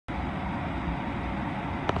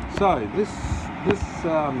So this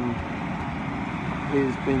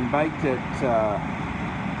has been baked at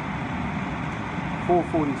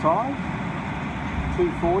 445,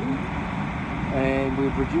 240, and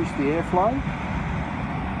we've reduced the airflow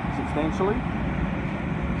substantially.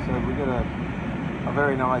 So we get a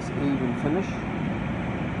very nice even finish.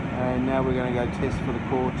 And now we're going to go test for the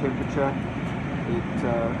core temperature. It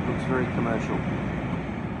looks very commercial.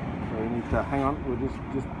 So we need to hang on. We'll just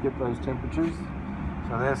get those temperatures.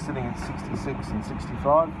 So they're sitting at 66 and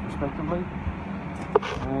 65 respectively.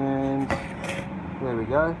 And there we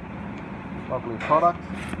go. Lovely product.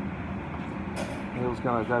 Neil's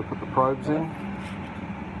going to go put the probes in.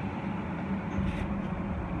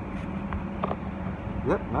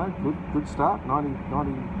 Yep, no, good start. 90,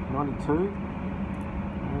 92.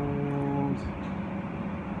 And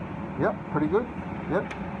yep, pretty good.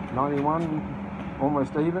 Yep, 91,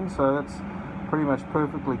 almost even. So that's pretty much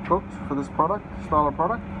perfectly cooked for this product, style of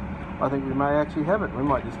product. I think we may actually have it. We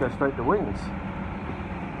might just go straight to wings.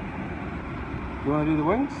 You want to do the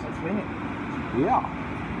wings? Let's wing it. Yeah.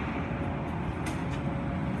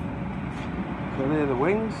 So they're the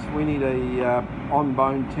wings. We need a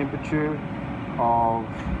on-bone temperature of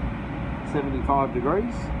 75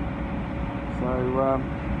 degrees. So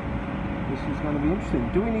this is going to be interesting.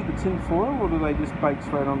 Do we need the tin foil, or do they just bake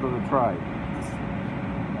straight onto the tray?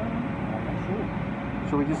 I'm not sure.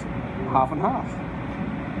 Shall we just half and half?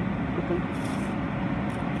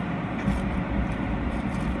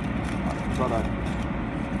 Righto.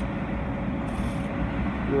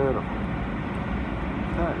 Beautiful.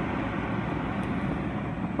 Okay.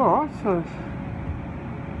 Alright, so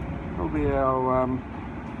that'll be our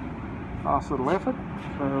last little effort.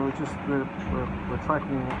 So we're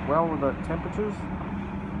tracking well with the temperatures.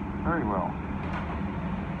 Very well.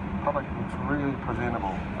 Product looks really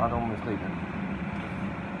presentable. I'd almost eat it,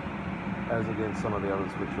 as against some of the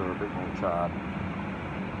others which are a bit more charred.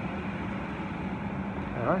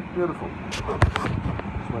 Alright, beautiful. Just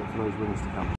wait for those wings to come.